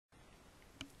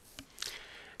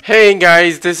Hey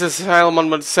guys, this is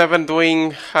Helman17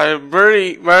 doing a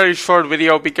very short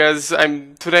video because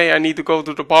today I need to go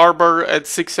to the barber at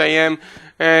 6 AM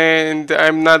and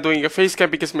I'm not doing a face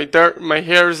cam because my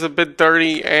hair is a bit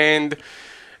dirty and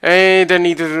I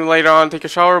need to later on take a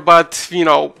shower, but you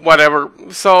know, whatever.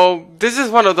 So this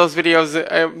is one of those videos,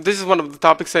 this is one of the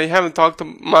topics I haven't talked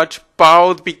much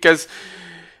about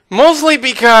mostly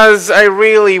because I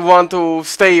really want to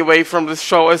stay away from this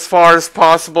show as far as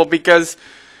possible because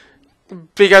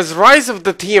Rise of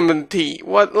the TMNT,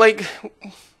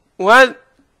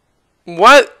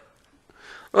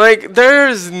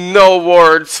 there's no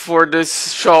words for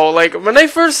this show. Like, when I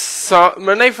first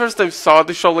time saw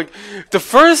the show, like, the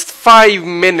first 5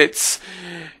 minutes,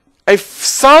 I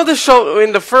saw the show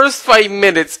in the first 5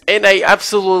 minutes, and I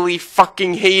absolutely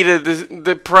fucking hated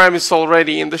the premise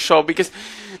already in the show, because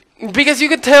you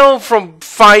could tell from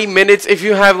 5 minutes if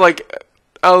you have, like,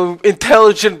 an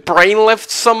intelligent brain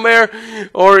left somewhere,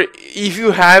 or if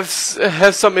you have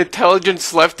some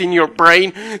intelligence left in your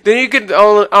brain, then you could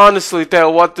honestly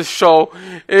tell what the show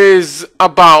is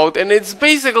about. And it's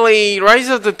basically Rise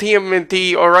of the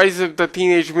TMNT or Rise of the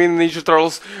Teenage Mutant Ninja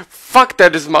Turtles. Fuck,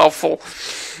 that is mouthful.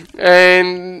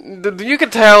 And you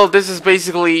can tell this is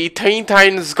basically Teen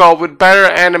Titans Go with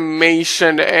better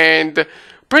animation and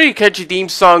pretty catchy theme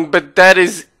song, but that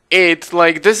is it.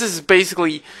 Like, this is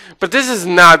basically, but this is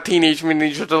not Teenage Mutant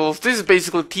Ninja Turtles. This is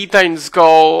basically Teen Titans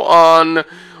Go on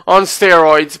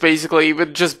steroids, basically,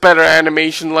 with just better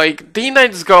animation. Like, Teen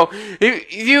Titans Go,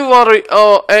 you already,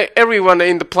 everyone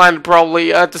in the planet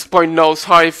probably at this point knows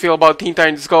how I feel about Teen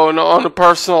Titans Go on a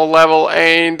personal level,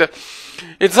 and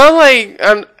it's not like,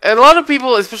 and a lot of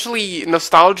people, especially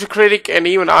Nostalgia Critic and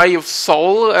even Eye of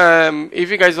Soul, if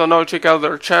you guys don't know, check out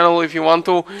their channel if you want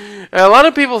to. A lot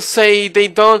of people say they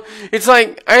don't, it's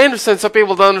like, I understand some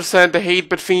people don't understand the hate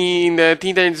between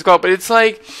Teen Titans Go, but it's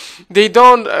like, they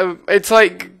don't, it's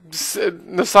like,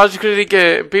 Nostalgia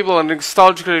Critic, people and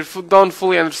Nostalgia Critic don't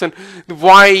fully understand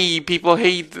why people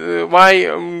hate,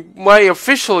 why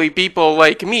officially people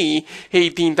like me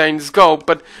hate Teen Titans Go.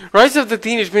 But Rise of the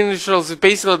Teenage Mutant Ninja Turtles is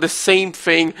basically the same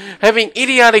thing, having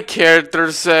idiotic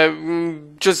characters,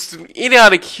 just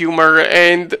idiotic humor,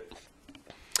 and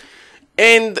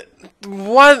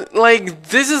what, like,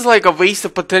 this is like a waste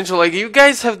of potential. Like, you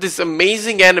guys have this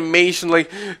amazing animation, like,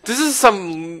 this is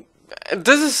some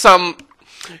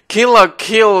kill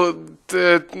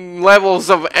levels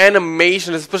of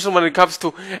animation, especially when it comes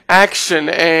to action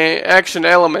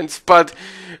elements. But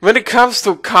when it comes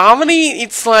to comedy,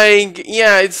 it's like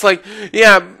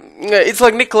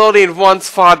Nickelodeon once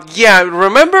thought, yeah,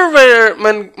 remember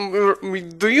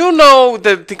do you know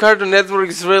that the Cartoon Network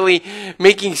is really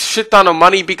making shit ton of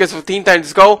money because of Teen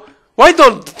Titans Go? Why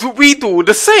don't we do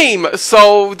the same?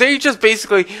 So they just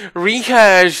basically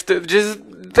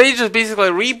they just basically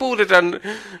rebooted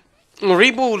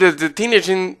the Teenage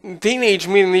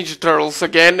Mutant Ninja Turtles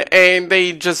again, and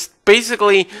they just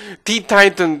basically Teen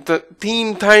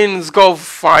Titans Go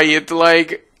fight.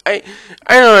 Like, I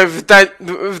don't know if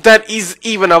that is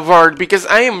even a word, because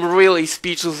I am really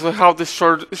speechless with how this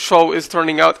show is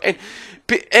turning out.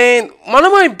 And one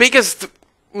of my biggest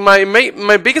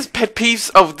pet peeves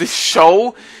of this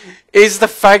show is the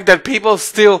fact that people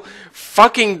still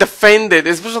fucking defend it,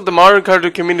 especially the modern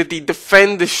cartoon community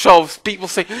defend the show. People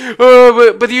say,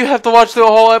 oh, but you have to watch the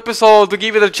whole episode to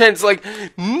give it a chance. Like,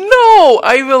 no,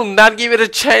 I will not give it a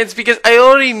chance, because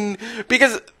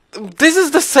because this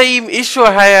is the same issue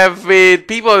I have with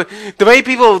people, the way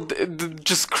people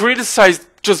just criticize,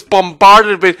 just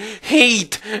bombarded with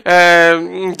hate,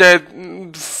 that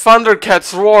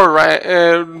Thundercats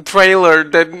Roar trailer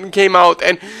that came out,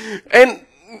 and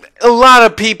a lot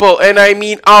of people, and I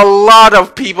mean a lot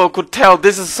of people, could tell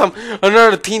this is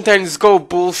another Teen Titans Go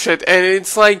bullshit, and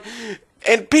it's like,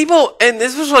 and people, and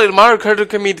especially the modern cartoon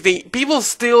community, people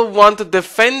still want to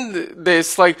defend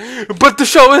this, like, but the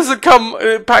show hasn't come,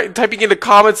 typing in the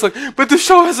comments, like, but the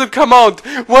show hasn't come out,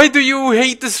 why do you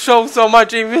hate this show so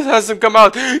much if it hasn't come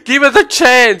out, give it a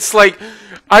chance. Like,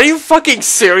 are you fucking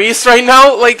serious right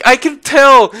now? Like, I can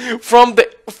tell from the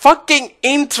fucking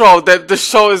intro that the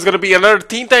show is gonna be another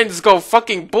Teen Titans Go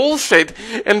fucking bullshit,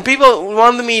 and people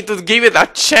want me to give it a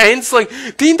chance. Like,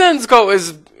 Teen Titans Go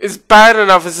is bad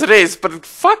enough as it is, but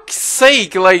fuck's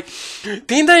sake, like,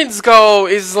 Teen Titans Go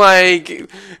is like,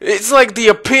 it's like the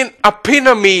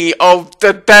epitome of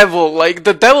the devil. Like,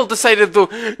 the devil decided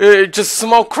to just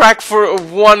smoke crack for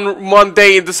one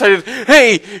day and decided,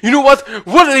 hey, you know what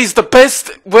is the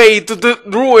best way to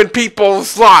ruin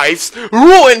people's lives?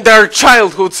 Ruin their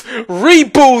childhood. childhoods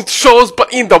reboot shows,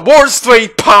 but in the worst way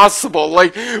possible.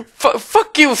 Like,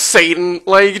 fuck you, Satan.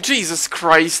 Like, Jesus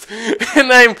Christ.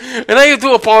 And I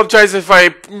do apologize if I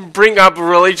bring up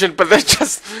religion, but that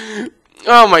just...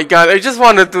 Oh my god, I just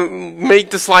wanted to make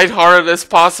this lighthearted as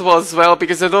possible as well,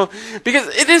 because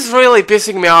because it is really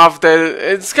pissing me off that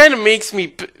it kind of makes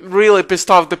me really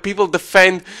pissed off that people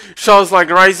defend shows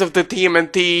like Rise of the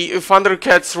TMNT,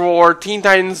 Thundercats Roar, Teen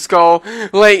Titans Go,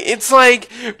 like, it's like,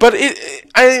 but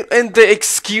and the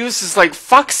excuse is like,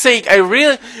 fuck's sake,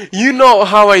 you know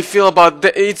how I feel about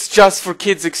it's just for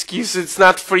kids excuse, it's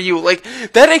not for you, like,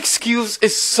 that excuse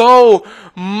is so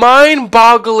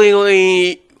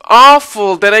mind-bogglingly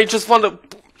awful that I just want to...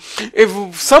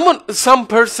 If some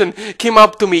person came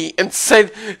up to me and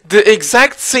said the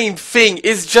exact same thing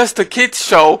is just a kids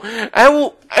show, I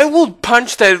will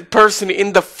punch that person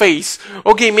in the face.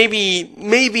 Okay,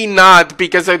 maybe not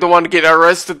because I don't want to get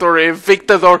arrested or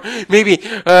evicted, or maybe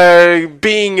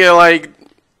being like...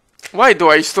 Why do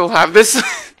I still have this?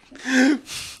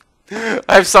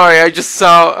 I'm sorry, I just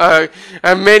saw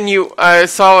a menu, I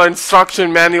saw an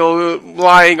instruction manual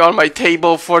lying on my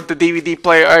table for the DVD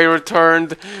player I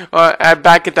returned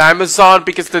back at Amazon,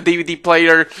 because the DVD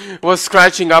player was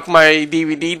scratching up my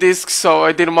DVD disc, so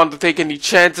I didn't want to take any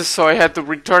chances, so I had to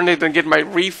return it and get my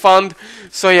refund.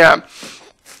 So yeah.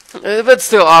 But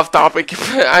still off topic,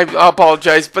 I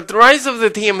apologize, but the Rise of the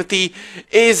TMNT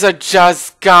is a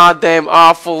just goddamn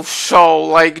awful show.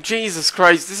 Like, Jesus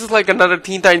Christ, this is like another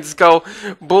Teen Titans Go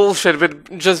bullshit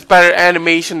with just better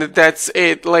animation, that's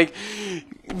it. Like,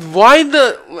 why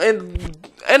the...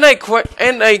 And I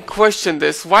question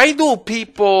this, why do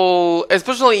people,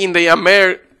 especially in the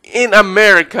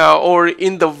America or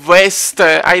in the West,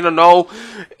 I don't know,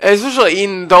 especially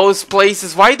in those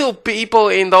places, why do people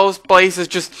in those places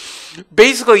just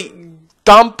basically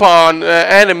dump on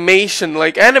animation?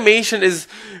 Like, animation is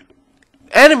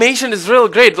real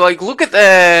great. Like, look at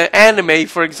anime,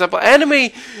 for example. Anime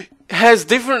has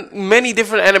many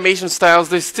different animation styles.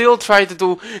 They still try to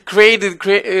do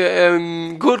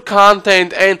good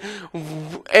content,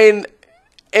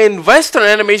 and Western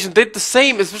animation did the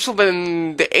same, especially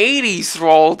when the 80s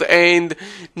rolled, and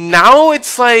now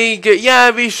it's like,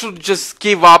 yeah, we should just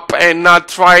give up and not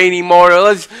try anymore.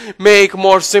 Let's make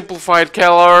more simplified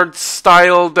CalArts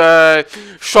styled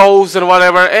shows and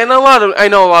whatever. And I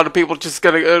know a lot of people just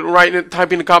gonna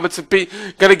type in the comments and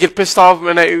gonna get pissed off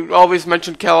when I always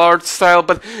mention CalArts style.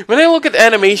 But when I look at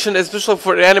animation, especially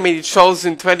for animated shows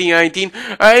in 2019,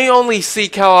 I only see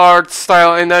CalArts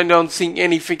style and I don't see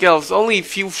anything else. Only a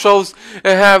few shows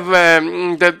have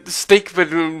that stick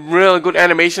with really good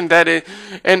animation,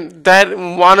 and that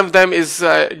one of them is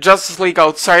Justice League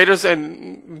Outsiders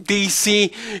and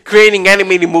DC creating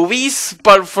animated movies,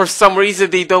 but for some reason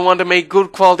they don't want to make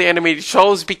good quality animated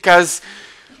shows because,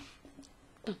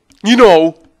 you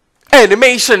know,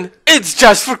 animation, it's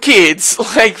just for kids.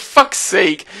 Like, fuck's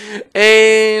sake.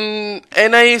 And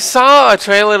I saw a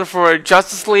trailer for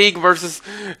Justice League versus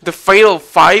the Fatal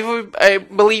 5, I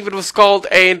believe it was called,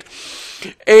 and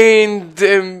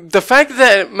the fact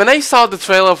that when I saw the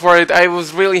trailer for it, I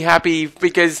was really happy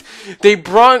because they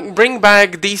bring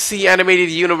back DC animated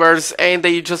universe, and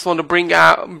they just want to bring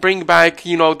back,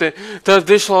 you know, the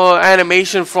traditional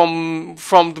animation from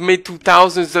the mid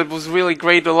 2000s that was really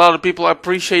great. A lot of people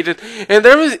appreciate it, and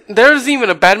there's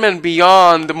even a Batman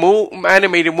Beyond the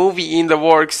animated movie in the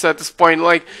works at this point.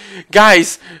 Like,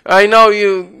 guys, I know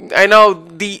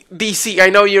DC,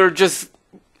 I know you're just...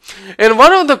 And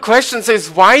one of the questions is,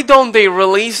 why don't they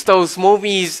release those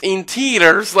movies in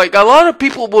theaters? Like, a lot of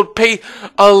people would pay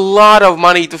a lot of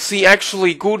money to see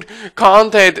actually good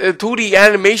content, 2D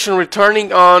animation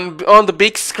returning on the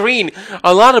big screen.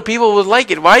 A lot of people would like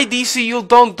it. Why, DC, you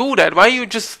don't do that? Why are you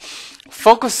just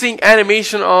focusing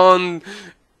animation on...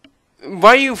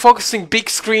 Why are you focusing big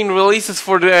screen releases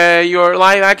for your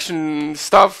live action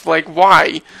stuff? Like,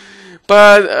 why?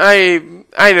 But I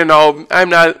don't know. I'm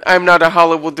not a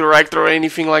Hollywood director or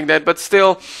anything like that. But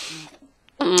still,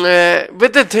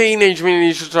 with the Teenage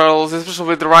Mutant Ninja Turtles, especially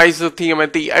with the Rise of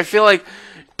TMNT, I feel like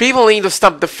people need to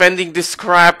stop defending this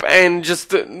crap and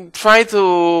just try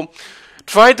to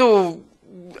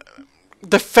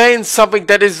defend something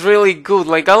that is really good.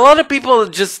 Like, a lot of people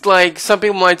just, like, some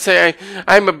people might say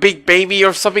I'm a big baby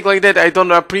or something like that, I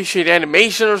don't appreciate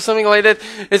animation or something like that.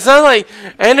 It's not like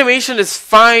animation is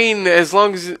fine as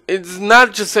long as it's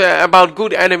not just about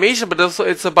good animation, but also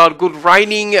it's about good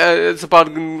writing. It's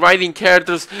about writing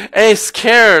characters as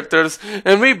characters,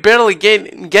 and we barely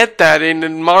get that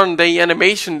in modern day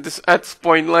animation at this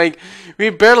point. Like,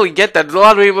 we barely get that. A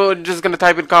lot of people are just gonna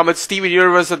type in comments, Steven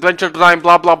Universe, Adventure Time,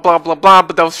 blah blah blah blah blah. plot,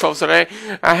 but those shows that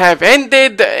I have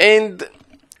ended, and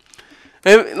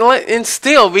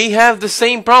still, we have the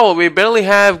same problem. We barely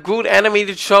have good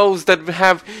animated shows that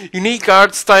have unique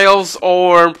art styles,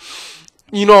 or,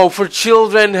 you know, for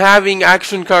children having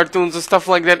action cartoons and stuff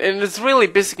like that. And it's really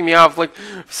pissing me off. Like,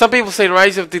 some people say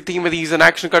Rise of the TMNT is an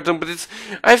action cartoon, but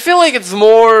I feel like it's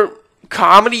more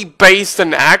comedy based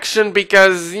than action,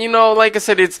 because, you know, like I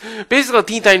said, it's basically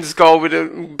Teen Titans Go with a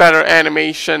better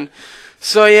animation.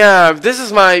 So yeah,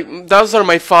 those are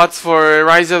my thoughts for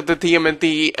Rise of the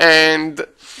TMNT, and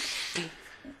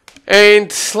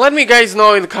let me guys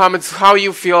know in the comments how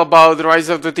you feel about the Rise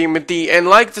of the TMNT, and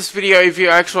like this video if you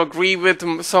actually agree with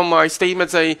some of my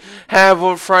statements I have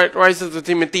for Rise of the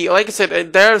TMNT. Like I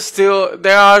said,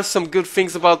 there are some good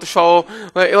things about the show.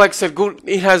 Like I said,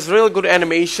 it has really good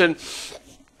animation,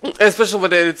 especially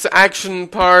with its action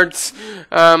parts.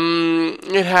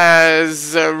 It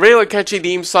has a really catchy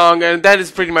theme song, and that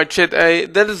is pretty much it.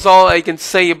 That is all I can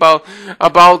say about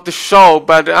the show.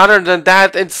 But other than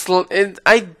that,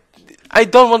 I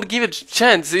don't want to give it a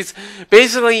chance. It's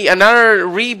basically another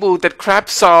reboot that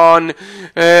craps on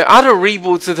other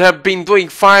reboots that have been doing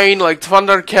fine, like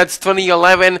Thundercats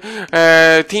 2011,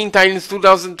 Teen Titans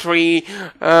 2003,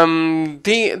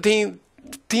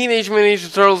 Teenage Mutant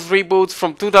Ninja Turtles reboots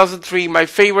from 2003, my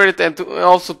favorite, and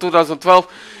also 2012.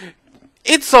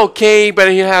 It's okay, but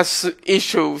it has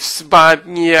issues. But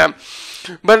yeah,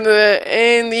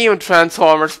 and even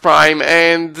Transformers Prime,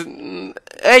 and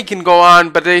I can go on,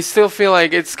 but I still feel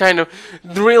like it's kind of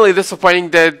really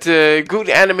disappointing that good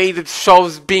animated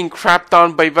shows being crapped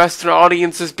on by Western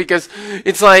audiences, because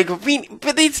it's like,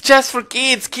 but it's just for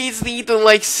kids. Kids need to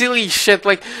like silly shit.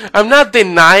 Like, I'm not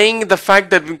denying the fact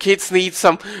that kids need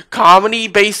some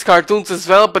comedy-based cartoons as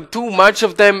well, but too much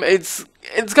of them, it's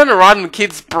gonna rot in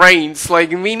kids' brains. Like,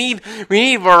 we need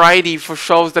variety for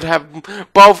shows that have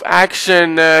both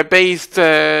action based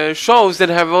shows that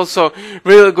have also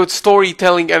really good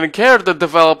storytelling and character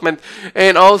development,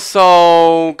 and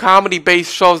also comedy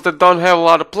based shows that don't have a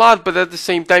lot of plot but at the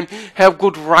same time have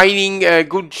good writing,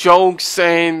 good jokes,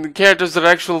 and characters that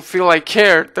actually feel like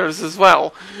characters as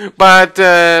well. But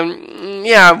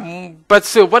yeah, but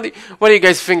still, what do you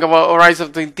guys think about Rise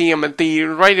of the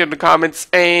TMNT? Write in the comments,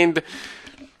 and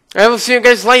I will see you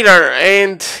guys later,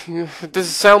 and this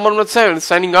is Salmon7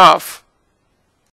 signing off.